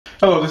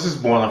Hello, this is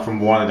Bwana from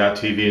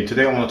Bwana.tv, and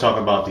today I want to talk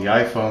about the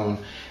iPhone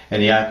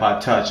and the iPod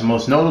Touch. And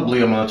most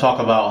notably, I'm going to talk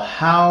about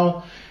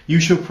how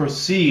you should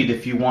proceed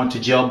if you want to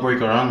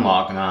jailbreak or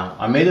unlock. And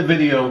I made a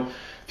video a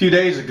few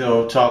days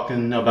ago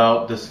talking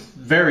about this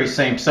very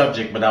same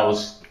subject, but I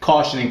was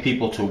cautioning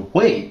people to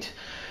wait.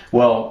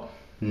 Well,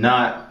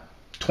 not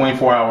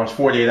 24 hours,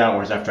 48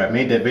 hours after I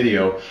made that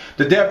video,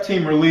 the dev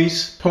team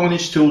released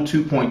Pwnage Tool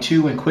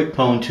 2.2 and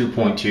QuickPwn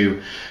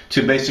 2.2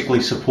 to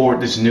basically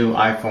support this new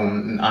iPhone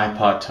and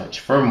iPod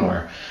Touch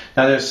firmware.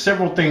 Now, there's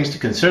several things to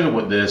consider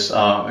with this,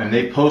 and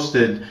they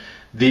posted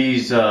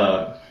these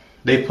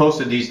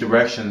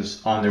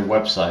directions on their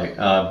website,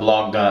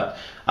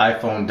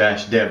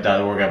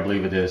 blog.iphone-dev.org, I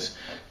believe it is.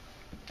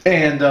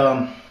 And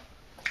I'm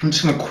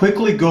just going to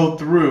quickly go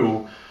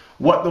through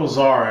what those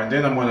are, and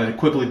then I'm going to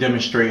quickly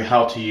demonstrate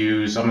how to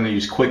use. I'm going to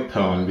use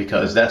QuickPwn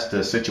because that's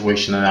the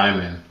situation that I'm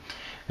in,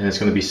 and it's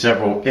going to be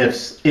several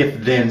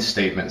if-then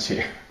statements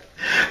here.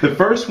 The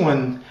first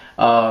one,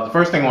 the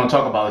first thing I want to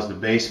talk about is the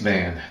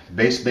baseband.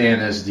 The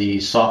baseband is the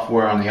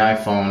software on the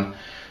iPhone,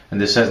 and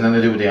this has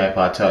nothing to do with the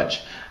iPod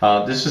Touch.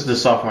 This is the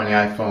software on the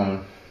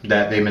iPhone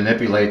that they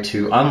manipulate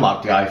to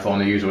unlock the iPhone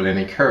to use with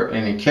any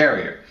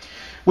carrier.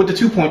 With the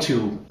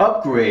 2.2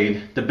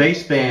 upgrade, the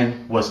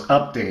baseband was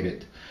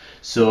updated.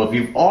 So if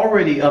you've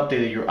already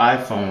updated your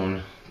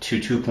iPhone to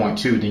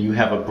 2.2, then you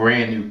have a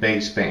brand new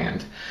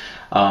baseband.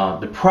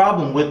 The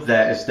problem with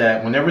that is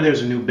that whenever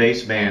there's a new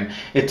baseband,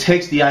 it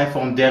takes the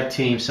iPhone dev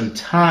team some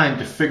time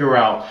to figure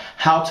out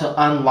how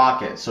to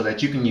unlock it so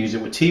that you can use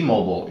it with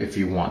T-Mobile if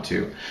you want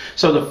to.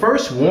 So the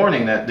first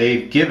warning that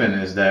they've given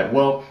is that,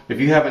 well, if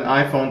you have an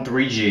iPhone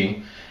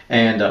 3G,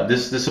 and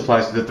this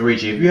applies to the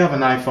 3G, if you have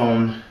an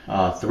iPhone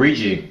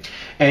 3G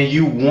and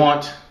you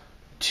want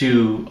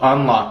to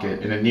unlock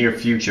it in the near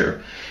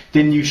future,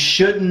 then you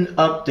shouldn't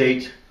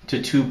update to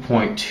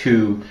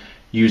 2.2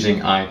 using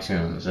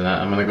iTunes. And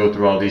I'm going to go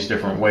through all these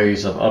different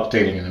ways of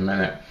updating in a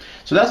minute.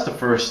 So that's the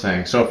first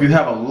thing. So if you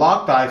have a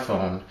locked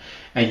iPhone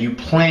and you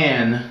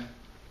plan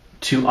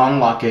to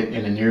unlock it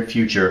in the near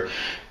future,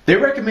 they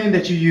recommend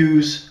that you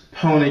use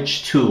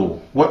Pwnage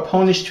Tool. What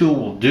Pwnage Tool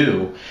will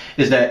do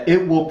is that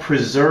it will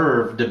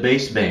preserve the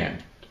baseband.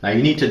 Now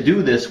you need to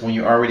do this when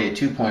you're already at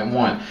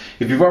 2.1.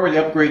 If you've already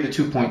upgraded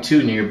to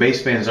 2.2 and your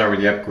baseband is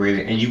already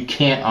upgraded and you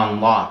can't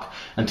unlock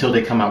until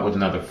they come out with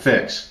another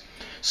fix.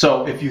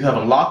 So if you have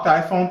a locked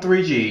iPhone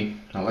 3G,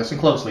 now listen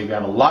closely, if you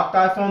have a locked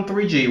iPhone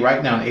 3G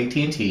right now in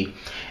AT&T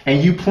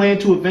and you plan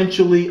to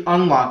eventually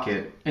unlock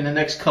it in the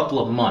next couple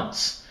of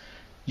months,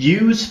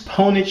 use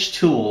Pwnage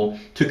Tool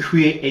to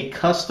create a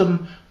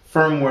custom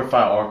firmware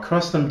file or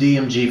custom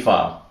DMG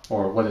file,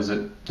 or what is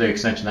it, the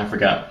extension, I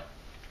forgot.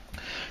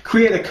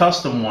 Create a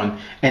custom one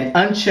and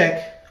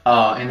uncheck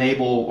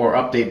enable or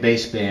update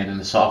baseband in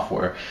the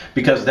software,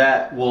 because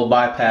that will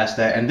bypass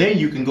that, and then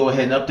you can go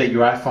ahead and update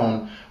your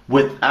iPhone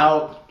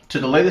to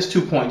the latest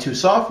 2.2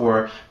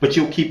 software, but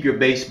you'll keep your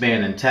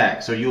baseband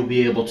intact, so you'll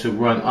be able to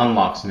run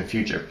unlocks in the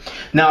future.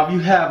 Now, if you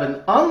have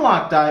an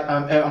locked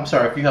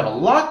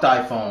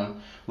iPhone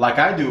like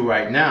I do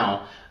right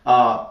now,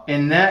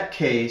 in that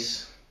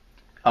case,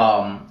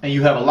 and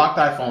you have a locked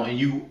iPhone and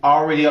you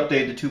already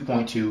updated to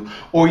 2.2,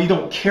 or you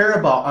don't care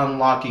about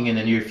unlocking in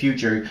the near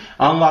future,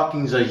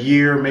 unlocking's a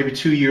year, maybe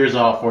 2 years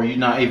off, or you're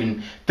not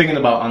even thinking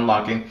about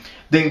unlocking,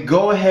 then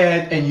go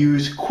ahead and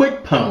use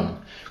QuickPwn.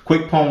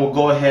 QuickPwn will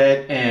go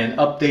ahead and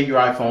update your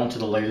iPhone to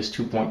the latest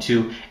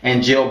 2.2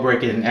 and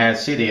jailbreak it in Add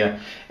Cydia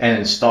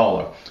and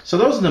installer. So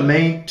those are the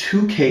main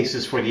two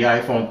cases for the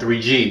iPhone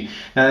 3G.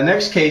 Now the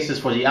next case is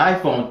for the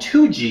iPhone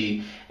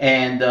 2G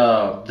and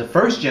the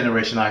first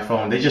generation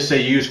iPhone. They just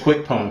say use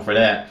QuickPwn for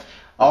that.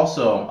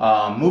 Also,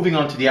 moving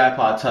on to the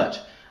iPod Touch.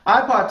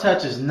 iPod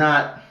Touch is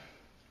not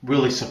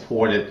really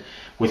supported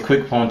with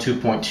QuickPwn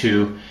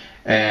 2.2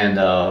 and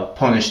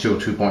Pwnage Tool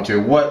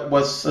 2.2.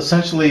 What's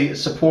essentially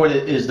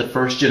supported is the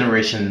first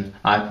generation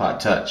iPod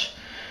Touch.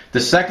 The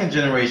second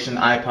generation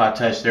iPod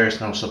Touch, there is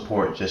no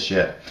support just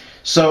yet.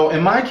 So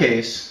in my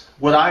case,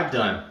 what I've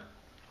done,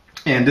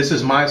 and this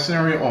is my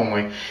scenario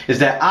only, is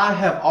that I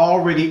have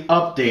already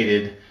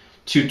updated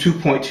to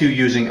 2.2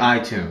 using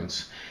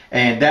iTunes,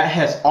 and that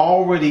has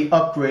already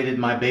upgraded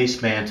my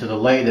baseband to the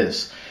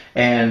latest.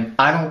 And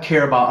I don't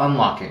care about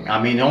unlocking. I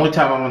mean, the only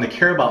time I'm going to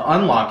care about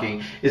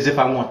unlocking is if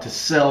I want to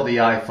sell the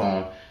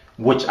iPhone,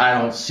 which I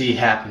don't see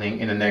happening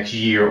in the next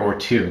year or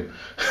two.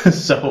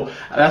 So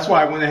that's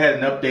why I went ahead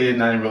and updated,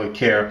 and I didn't really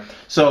care.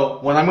 So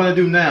what I'm going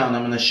to do now, and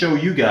I'm going to show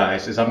you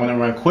guys, is I'm going to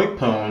run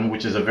QuickPwn,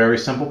 which is a very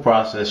simple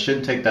process,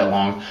 shouldn't take that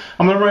long.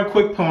 I'm going to run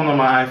QuickPwn on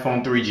my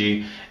iPhone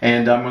 3G,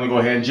 and I'm going to go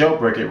ahead and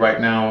jailbreak it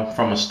right now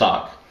from a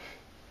stock.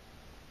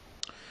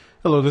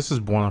 Hello, this is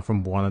Bwana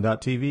from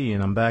Bwana.tv,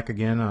 and I'm back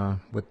again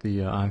with the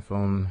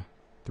iPhone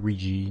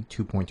 3G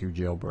 2.2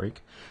 jailbreak.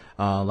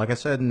 Like I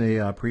said in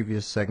the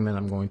previous segment,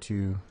 I'm going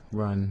to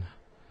run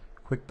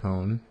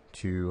QuickPwn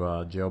to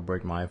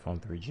jailbreak my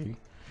iPhone 3G.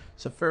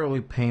 It's a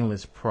fairly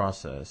painless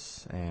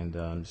process, and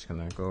I'm just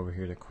going to go over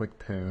here to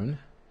QuickPwn,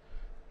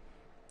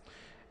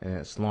 and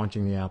it's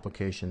launching the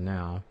application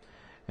now.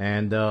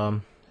 And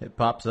it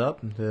pops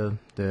up,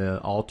 the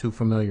all too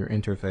familiar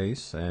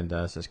interface, and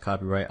it says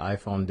copyright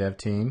iPhone dev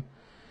team,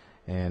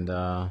 and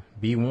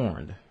be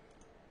warned.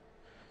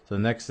 So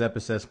the next step,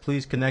 it says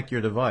please connect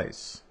your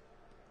device.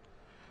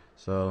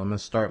 So I'm going to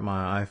start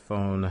my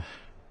iPhone,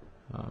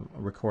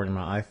 recording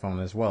my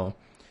iPhone as well,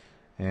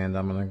 and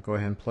I'm going to go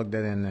ahead and plug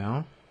that in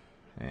now,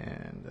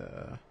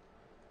 and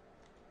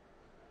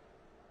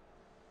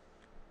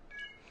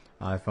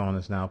iPhone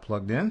is now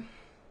plugged in.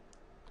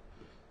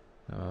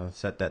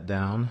 Set that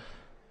down,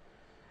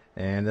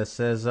 and it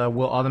says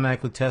we'll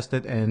automatically test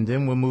it, and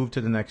then we'll move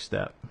to the next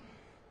step.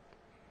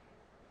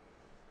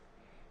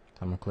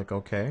 So I'm going to click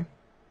OK,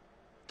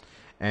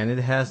 and it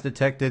has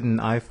detected an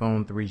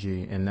iPhone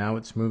 3G, and now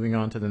it's moving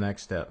on to the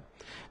next step.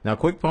 Now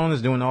QuickPwn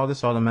is doing all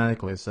this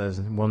automatically. It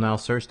says we'll now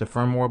search the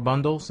firmware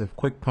bundles. If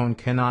QuickPwn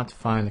cannot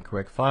find the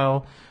correct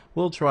file,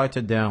 we'll try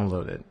to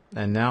download it,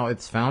 and now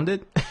it's found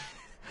it.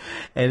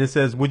 And it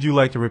says, would you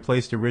like to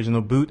replace the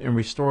original boot and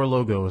restore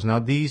logos? Now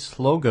these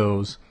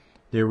logos,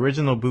 the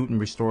original boot and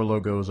restore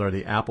logos are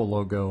the Apple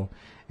logo,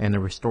 and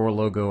the restore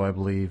logo, I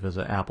believe, is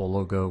an Apple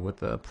logo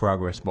with a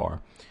progress bar.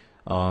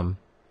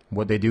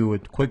 What they do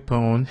with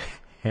QuickPwn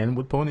and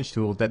with Pwnage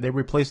Tool is that they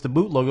replace the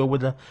boot logo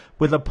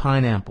with a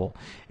pineapple,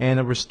 and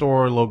a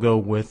restore logo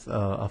with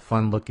a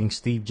fun-looking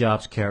Steve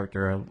Jobs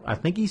character. I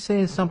think he's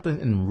saying something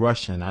in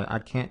Russian. I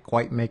can't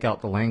quite make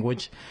out the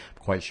language.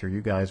 I'm quite sure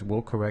you guys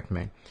will correct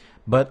me.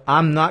 But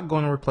I'm not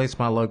going to replace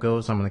my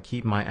logos. I'm going to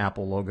keep my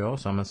Apple logo,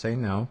 so I'm going to say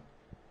no.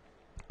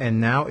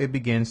 And now it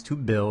begins to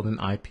build an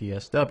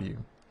IPSW.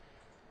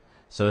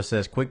 So it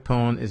says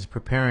QuickPwn is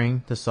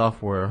preparing the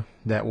software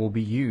that will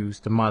be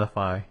used to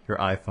modify your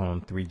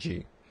iPhone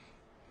 3G.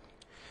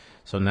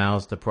 So now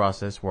is the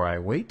process where I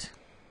wait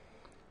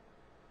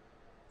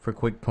for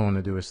QuickPwn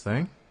to do its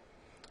thing.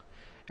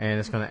 And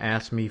it's going to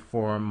ask me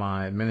for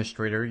my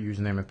administrator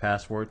username and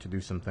password to do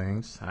some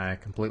things. I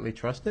completely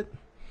trust it.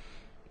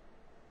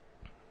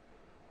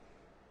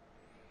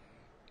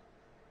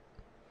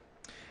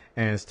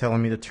 And it's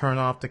telling me to turn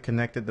off the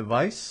connected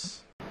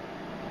device. And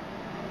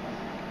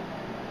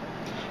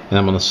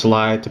I'm going to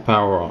slide to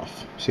power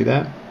off. See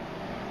that?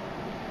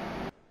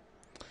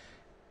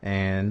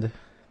 And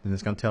then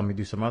it's going to tell me to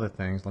do some other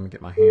things. Let me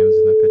get my hands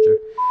in the picture.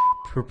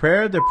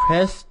 Prepare to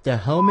press the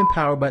home and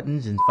power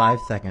buttons in 5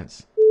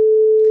 seconds.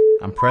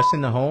 I'm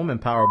pressing the home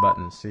and power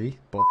buttons. See?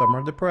 Both of them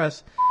are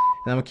depressed.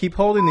 And I'm going to keep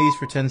holding these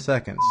for 10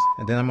 seconds.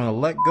 And then I'm going to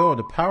let go of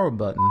the power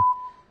button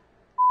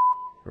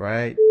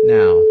right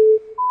now.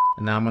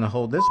 And now I'm going to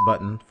hold this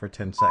button for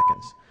 10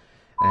 seconds.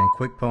 And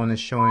QuickPwn is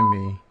showing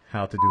me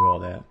how to do all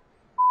that.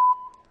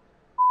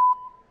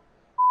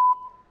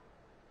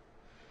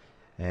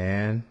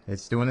 And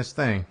it's doing its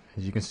thing.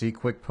 As you can see,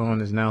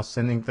 QuickPwn is now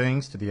sending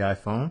things to the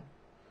iPhone.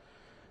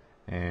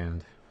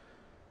 And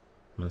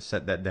I'm going to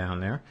set that down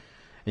there.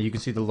 And you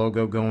can see the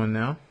logo going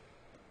now.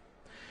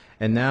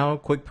 And now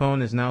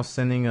QuickPwn is now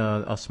sending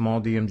a small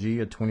DMG,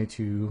 a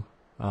 22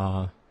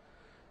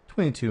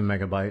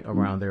 megabyte,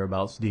 around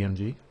thereabouts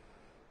DMG.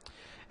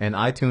 And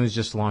iTunes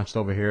just launched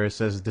over here. It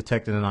says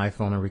detected an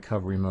iPhone in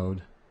recovery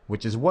mode,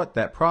 which is what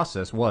that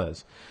process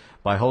was.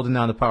 By holding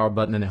down the power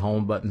button and the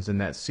home buttons in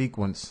that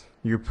sequence,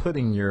 you're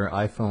putting your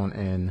iPhone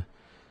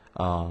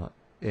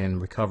in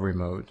recovery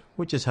mode,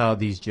 which is how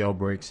these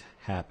jailbreaks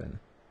happen.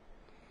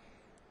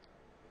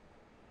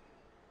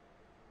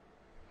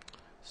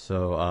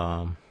 So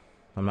I'm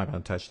not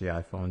going to touch the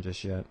iPhone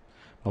just yet.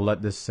 I'll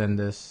let this send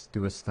this,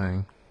 do its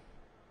thing.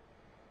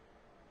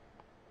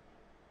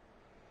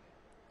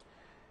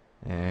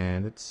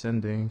 And it's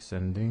sending.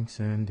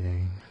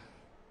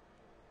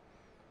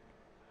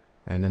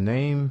 And the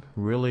name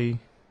really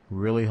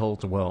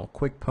holds well.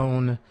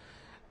 QuickPwn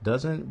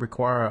doesn't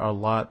require a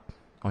lot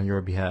on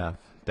your behalf.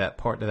 That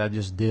part that I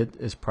just did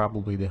is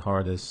probably the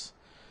hardest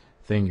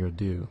thing you'll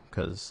do,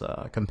 because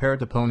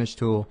compared to Pwnage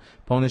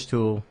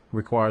Tool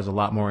requires a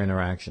lot more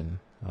interaction.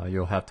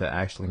 You'll have to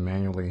actually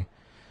manually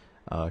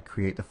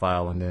create the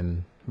file and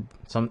then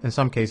in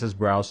some cases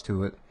browse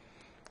to it.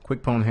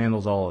 QuickPwn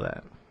handles all of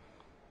that.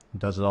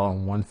 Does it all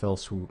in one fell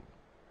swoop.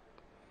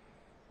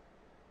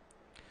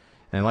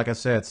 And like I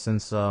said,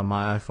 since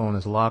my iPhone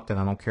is locked and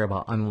I don't care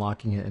about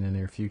unlocking it in the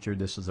near future,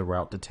 this is the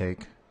route to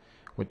take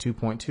with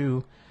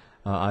 2.2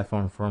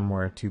 iPhone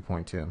firmware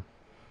 2.2.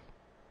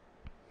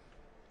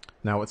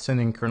 Now it's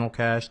sending kernel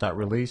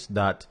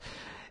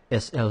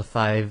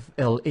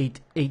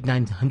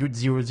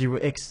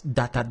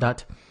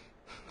cache.release.sl5L88900X ...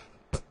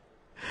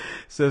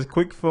 Says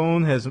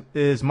QuickPwn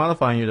is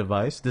modifying your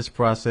device. This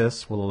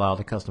process will allow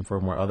the custom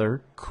firmware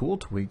other cool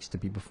tweaks to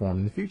be performed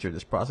in the future.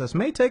 This process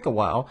may take a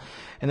while,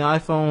 and the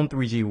iPhone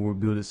 3G will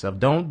reboot itself.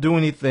 Don't do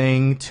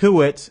anything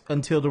to it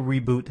until the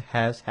reboot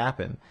has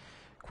happened.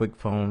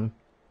 QuickPwn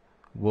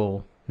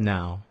will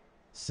now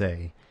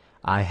say,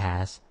 "I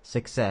has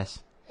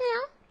success."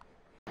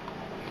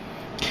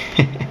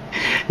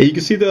 You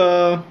can see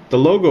the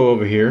logo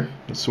over here.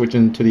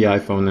 Switching to the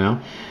iPhone now.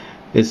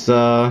 It's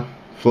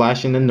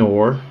flashing the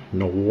Nor,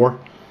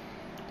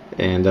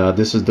 and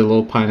this is the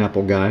little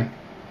pineapple guy.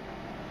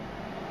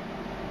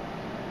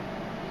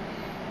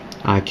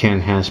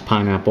 iCan has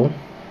pineapple.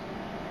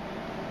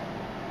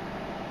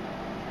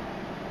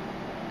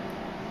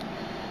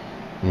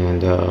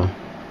 And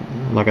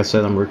like I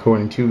said, I'm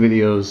recording 2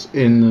 videos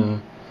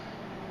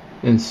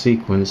in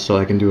sequence so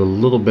I can do a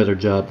little better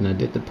job than I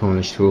did the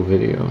Pwnage Tool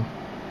video.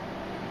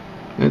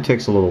 And it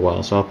takes a little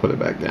while, so I'll put it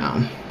back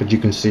down. But you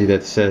can see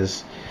that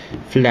says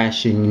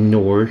flashing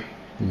NOR.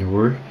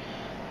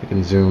 I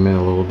can zoom in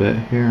a little bit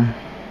here.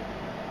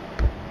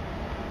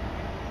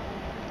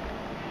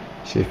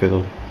 See if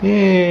it'll,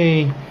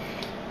 yay!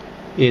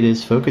 It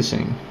is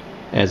focusing,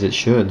 as it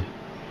should.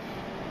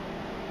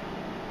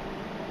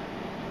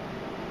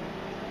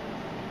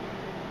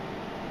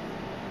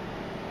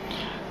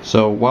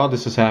 So while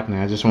this is happening,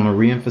 I just want to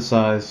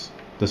re-emphasize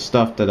the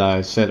stuff that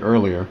I said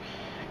earlier.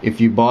 If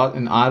you bought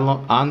an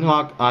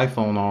unlocked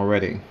iPhone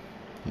already,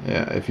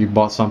 if you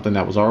bought something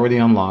that was already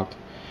unlocked,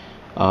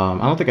 I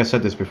don't think I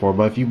said this before,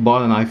 but if you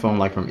bought an iPhone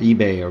like from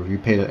eBay, or if you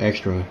paid an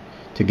extra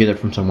to get it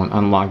from someone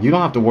unlocked, you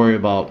don't have to worry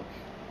about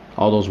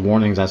all those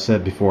warnings I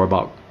said before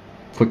about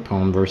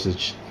QuickPwn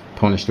versus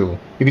Pwnage Tool.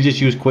 You can just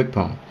use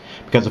QuickPwn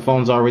because the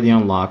phone's already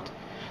unlocked.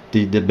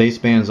 The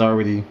baseband's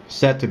already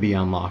set to be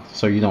unlocked,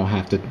 so you don't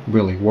have to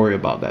really worry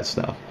about that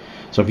stuff.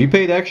 So if you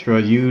paid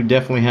extra, you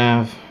definitely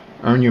have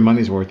earned your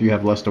money's worth. You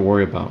have less to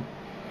worry about.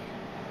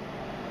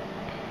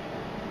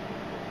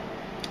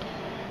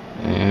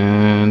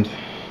 And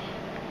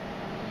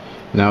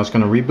now it's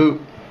going to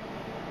reboot.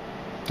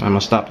 I'm going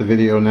to stop the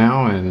video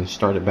now and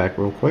start it back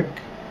real quick.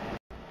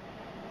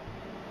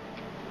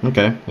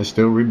 Okay, it's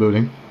still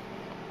rebooting.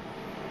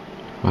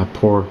 My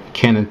poor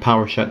Canon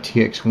PowerShot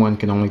TX1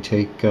 can only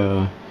take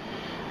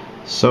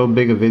so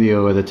big a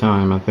video at a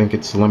time. I think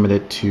it's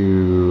limited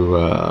to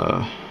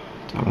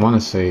I want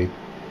to say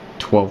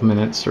 12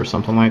 minutes or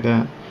something like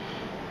that,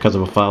 because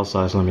of a file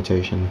size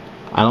limitation.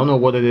 I don't know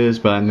what it is,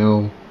 but I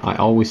know I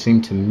always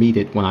seem to meet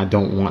it when I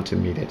don't want to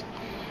meet it.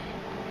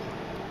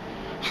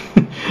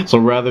 So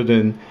rather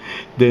than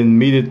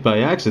meet it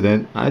by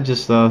accident, I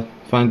just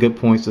find good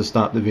points to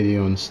stop the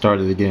video and start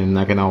it again.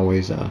 I can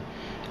always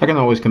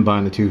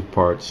combine the 2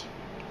 parts.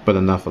 But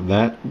enough of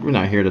that. We're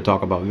not here to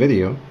talk about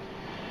video.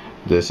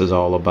 This is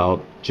all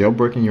about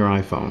jailbreaking your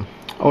iPhone.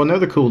 Oh,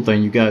 another cool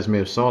thing you guys may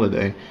have saw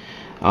today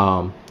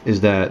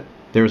is that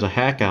there's a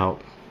hack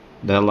out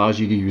that allows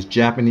you to use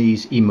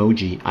Japanese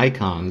emoji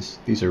icons.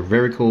 These are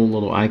very cool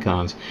little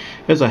icons.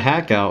 There's a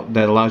hack out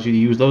that allows you to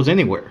use those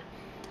anywhere.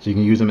 So you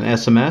can use them in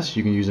SMS,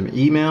 you can use them in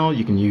email,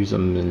 you can use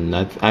them in,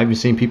 I've even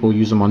seen people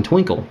use them on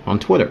Twinkle, on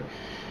Twitter.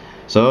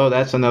 So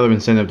that's another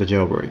incentive to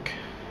jailbreak.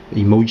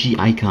 Emoji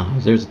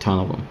icons, there's a ton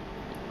of them.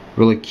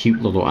 Really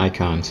cute little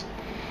icons.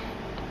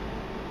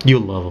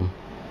 You'll love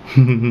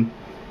them.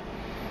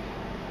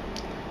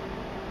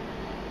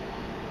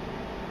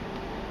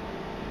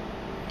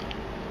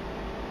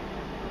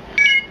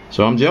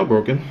 So I'm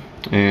jailbroken,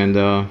 and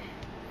let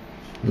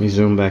me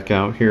zoom back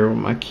out here with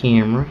my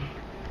camera.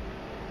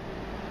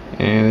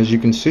 And as you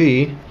can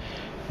see,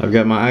 I've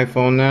got my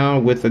iPhone now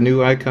with a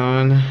new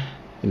icon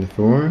in the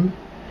form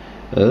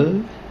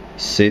of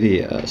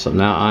Cydia. So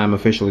now I'm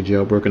officially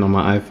jailbroken on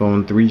my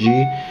iPhone 3G,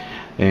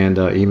 and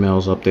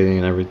emails updating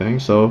and everything.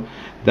 So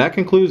that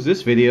concludes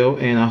this video,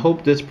 and I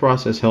hope this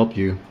process helped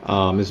you.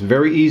 It's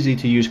very easy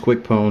to use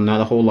QuickPwn,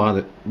 not a whole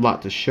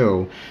lot to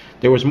show.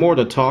 There was more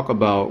to talk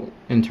about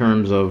in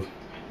terms of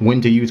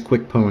when to use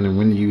QuickPwn and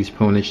when to use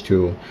Pwnage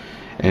Tool.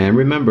 And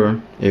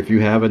remember, if you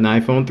have an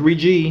iPhone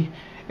 3G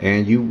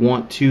and you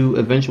want to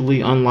eventually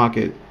unlock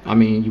it,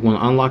 you want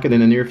to unlock it in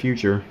the near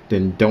future,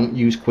 then don't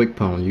use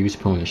QuickPwn, use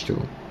Pwnage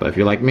Tool. But if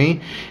you're like me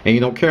and you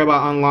don't care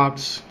about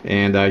unlocks,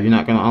 and you're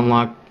not going to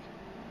unlock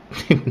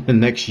the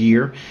next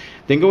year,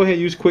 then go ahead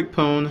and use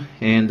QuickPwn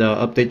and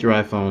update your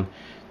iPhone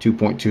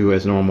 2.2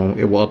 as normal.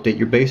 It will update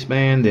your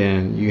baseband,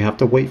 and you have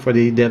to wait for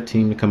the dev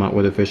team to come out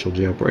with official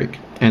jailbreak.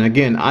 And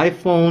again,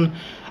 iPod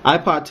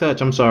Touch,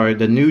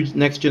 the new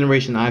next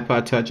generation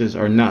iPod Touches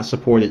are not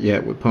supported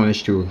yet with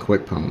Pwnage Tool and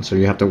QuickPwn, so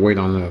you have to wait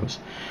on those.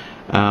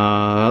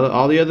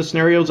 All the other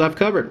scenarios I've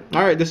covered.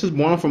 Alright, this is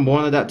Bwana from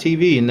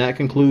Bwana.tv, and that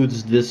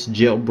concludes this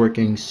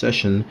jailbreaking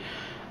session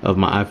of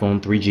my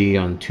iPhone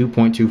 3G on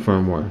 2.2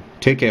 firmware.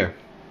 Take care.